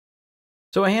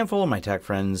So a handful of my tech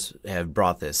friends have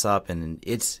brought this up, and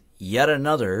it's yet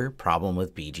another problem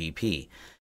with BGP.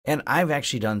 And I've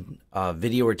actually done a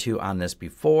video or two on this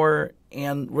before,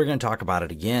 and we're going to talk about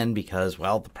it again because,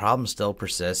 well, the problem still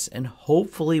persists, and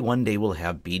hopefully one day we'll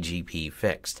have BGP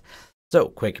fixed. So,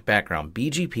 quick background.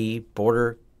 BGP,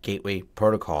 Border Gateway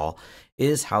Protocol,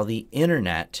 is how the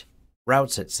internet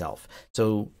routes itself.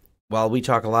 So, while we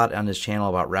talk a lot on this channel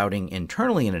about routing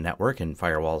internally in a network and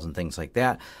firewalls and things like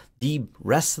that, the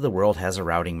rest of the world has a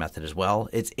routing method as well.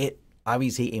 It's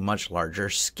obviously a much larger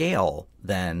scale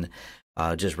than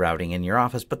just routing in your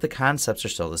office, but the concepts are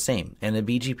still the same. And the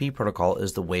BGP protocol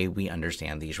is the way we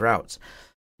understand these routes.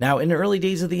 Now, in the early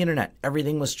days of the internet,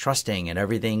 everything was trusting and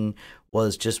everything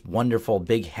was just wonderful,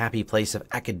 big, happy place of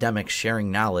academics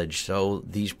sharing knowledge. So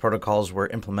these protocols were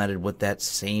implemented with that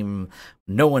same,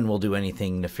 no one will do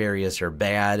anything nefarious or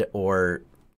bad or,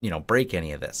 break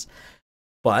any of this.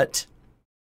 But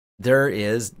there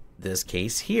is this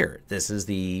case here. This is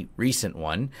the recent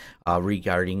one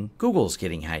regarding Google's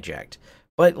getting hijacked.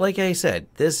 But like I said,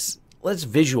 let's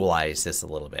visualize this a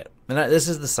little bit. And this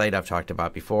is the site I've talked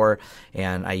about before,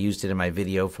 and I used it in my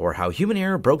video for how human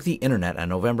error broke the internet on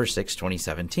November 6,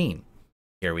 2017.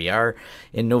 Here we are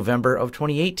in November of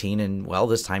 2018, and well,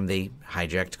 this time they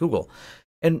hijacked Google.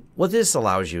 And what this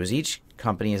allows you is each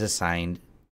company is assigned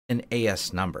an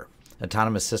AS number.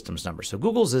 Autonomous Systems number. So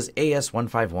Google's is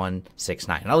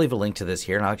AS15169. And I'll leave a link to this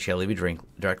here, and I'll leave a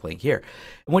direct link here.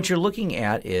 And what you're looking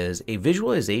at is a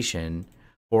visualization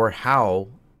for how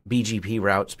BGP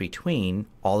routes between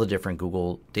all the different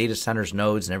Google data centers,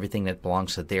 nodes, and everything that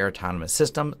belongs to their autonomous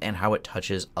system and how it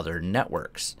touches other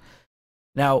networks.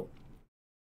 Now,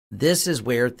 this is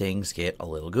where things get a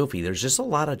little goofy. There's just a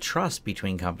lot of trust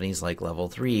between companies like Level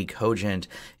 3, Cogent,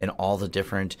 and all the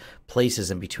different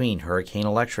places in between, Hurricane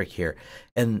Electric here.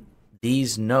 And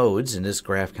these nodes, and this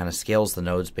graph kind of scales the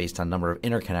nodes based on number of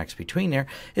interconnects between there,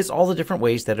 is all the different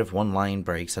ways that if one line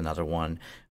breaks, another one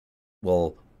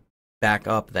will back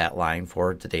up that line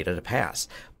for the data to pass.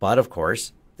 But of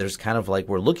course, there's kind of like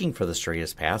we're looking for the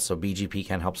straightest path, so BGP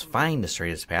kind of helps find the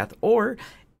straightest path, or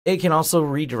it can also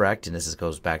redirect, and this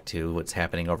goes back to what's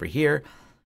happening over here.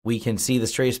 We can see the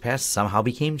straightest path somehow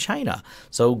became China.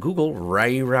 So Google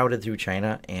rerouted through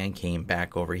China and came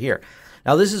back over here.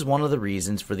 Now, this is one of the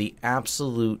reasons for the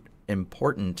absolute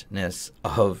importantness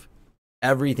of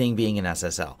everything being an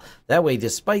SSL. That way,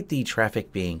 despite the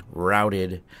traffic being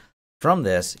routed from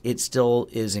this, it still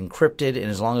is encrypted,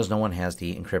 and as long as no one has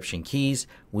the encryption keys,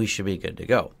 we should be good to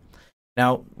go.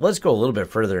 Now, let's go a little bit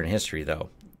further in history,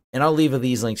 though. And I'll leave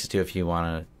these links too if you want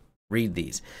to read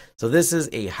these. So this is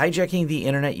a hijacking the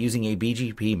internet using a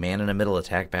BGP man-in-the-middle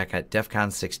attack back at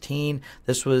Defcon 16.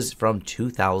 This was from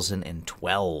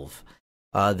 2012.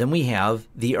 Then we have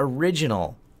the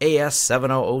original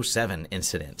AS7007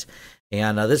 incident.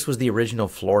 And this was the original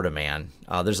Florida man.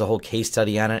 There's a whole case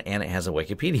study on it, and it has a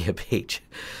Wikipedia page.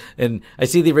 And I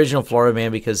see the original Florida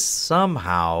man because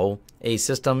somehow a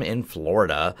system in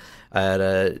Florida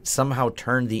somehow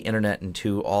turned the internet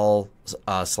into all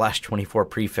 /24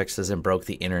 prefixes and broke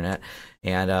the internet.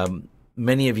 And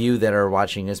many of you that are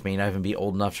watching this may not even be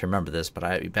old enough to remember this, but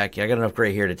I got enough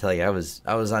gray hair to tell you I was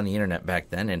on the internet back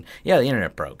then, and yeah, the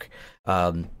internet broke.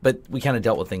 But we kind of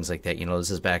dealt with things like that. This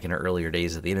is back in the earlier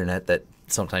days of the internet that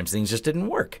sometimes things just didn't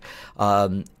work.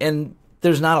 And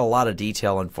there's not a lot of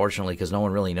detail, unfortunately, because no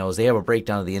one really knows. They have a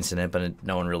breakdown of the incident, but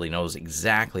no one really knows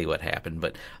exactly what happened.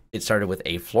 But it started with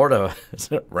a Florida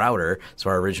router,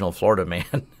 so our original Florida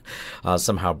man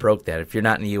somehow broke that. If you're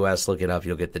not in the U.S., look it up.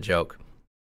 You'll get the joke.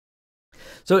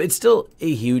 So it's still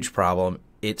a huge problem.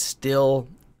 It's still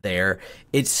there.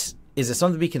 Is it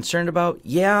something to be concerned about?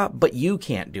 Yeah, but you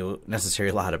can't do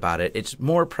necessarily a lot about it. It's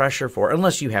more pressure for,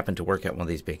 unless you happen to work at one of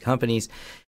these big companies,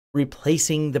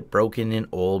 replacing the broken and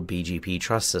old BGP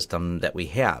trust system that we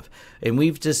have. And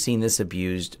we've just seen this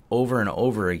abused over and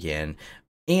over again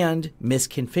and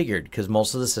misconfigured because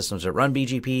most of the systems that run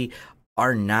BGP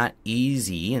are not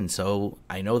easy. And so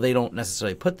I know they don't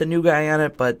necessarily put the new guy on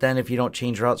it, but then if you don't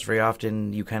change routes very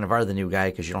often, you kind of are the new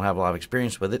guy because you don't have a lot of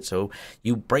experience with it. So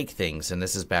you break things. And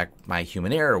this is back my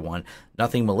human error one.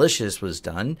 Nothing malicious was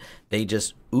done. They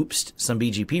just oopsed some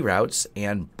BGP routes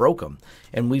and broke them.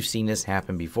 And we've seen this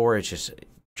happen before. It just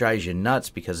drives you nuts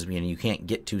because you can't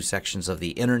get to sections of the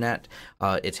internet.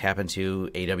 It's happened to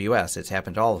AWS. It's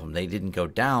happened to all of them. They didn't go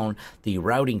down. The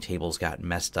routing tables got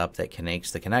messed up that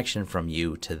connects the connection from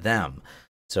you to them.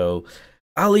 So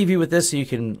I'll leave you with this so you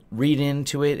can read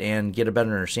into it and get a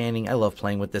better understanding. I love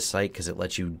playing with this site because it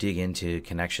lets you dig into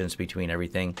connections between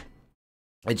everything.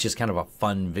 It's just kind of a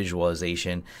fun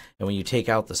visualization. And when you take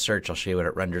out the search, I'll show you what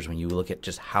it renders when you look at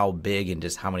just how big and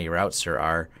just how many routes there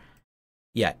are.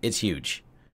 Yeah, it's huge.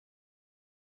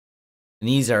 And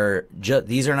these are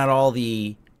not all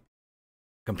the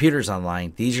computers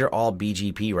online. These are all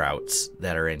BGP routes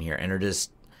that are in here, and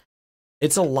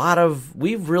it's a lot of.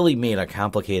 We've really made a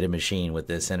complicated machine with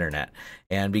this internet,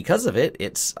 and because of it,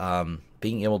 it's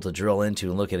being able to drill into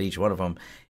and look at each one of them.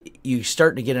 You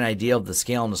start to get an idea of the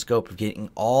scale and the scope of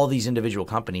getting all these individual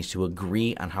companies to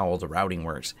agree on how all the routing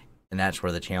works. And that's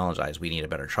where the challenge lies. We need a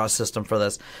better trust system for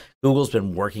this. Google's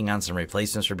been working on some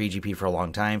replacements for BGP for a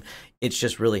long time. It's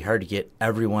just really hard to get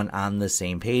everyone on the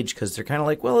same page because they're kind of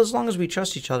like, well, as long as we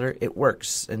trust each other, it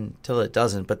works until it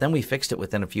doesn't. But then we fixed it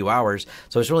within a few hours.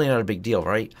 So it's really not a big deal,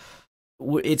 right?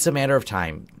 It's a matter of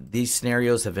time. These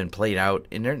scenarios have been played out,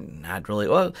 and they're not really,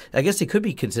 well, I guess they could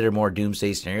be considered more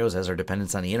doomsday scenarios as our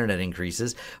dependence on the internet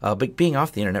increases. But being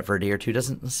off the internet for a day or two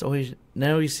doesn't always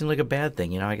seem like a bad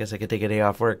thing. I guess I could take a day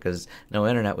off work because no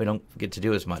internet, we don't get to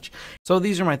do as much. So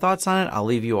these are my thoughts on it. I'll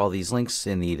leave you all these links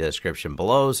in the description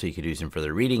below so you can do some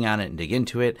further reading on it and dig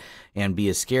into it and be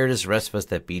as scared as the rest of us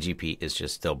that BGP is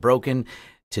just still broken.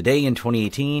 Today in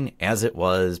 2018, as it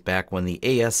was back when the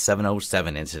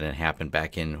AS707 incident happened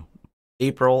back in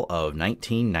April of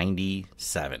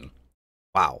 1997.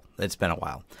 Wow, it's been a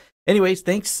while. Anyways,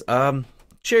 thanks. Share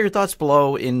your thoughts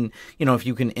below in, if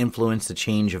you can influence the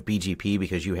change of BGP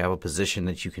because you have a position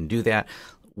that you can do that.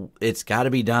 It's got to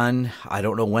be done. I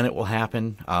don't know when it will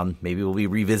happen. Maybe we'll be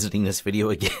revisiting this video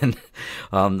again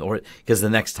or because the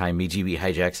next time BGP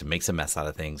hijacks and makes a mess out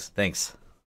of things. Thanks.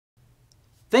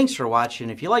 Thanks for watching.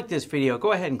 If you like this video,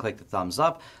 go ahead and click the thumbs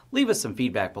up. Leave us some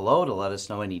feedback below to let us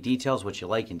know any details, what you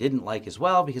like and didn't like as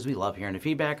well, because we love hearing the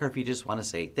feedback. Or if you just want to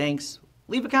say thanks,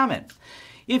 leave a comment.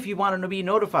 If you want to be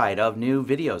notified of new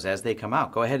videos as they come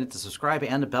out, go ahead and hit the subscribe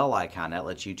and the bell icon. That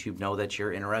lets YouTube know that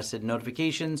you're interested in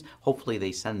notifications. Hopefully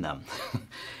they send them,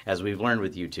 as we've learned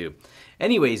with YouTube.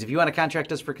 Anyways, if you want to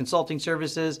contract us for consulting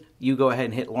services, you go ahead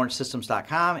and hit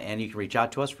launchsystems.com and you can reach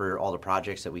out to us for all the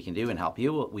projects that we can do and help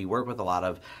you. We work with a lot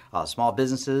of small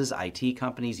businesses, IT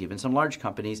companies, even some large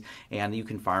companies, and you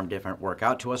can farm different work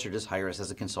out to us or just hire us as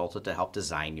a consultant to help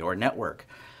design your network.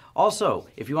 Also,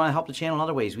 if you want to help the channel in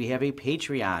other ways, we have a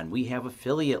Patreon. We have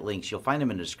affiliate links. You'll find them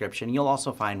in the description. You'll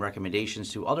also find recommendations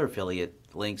to other affiliate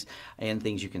links and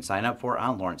things you can sign up for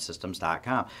on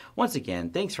launchsystems.com. Once again,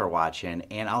 thanks for watching,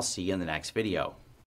 and I'll see you in the next video.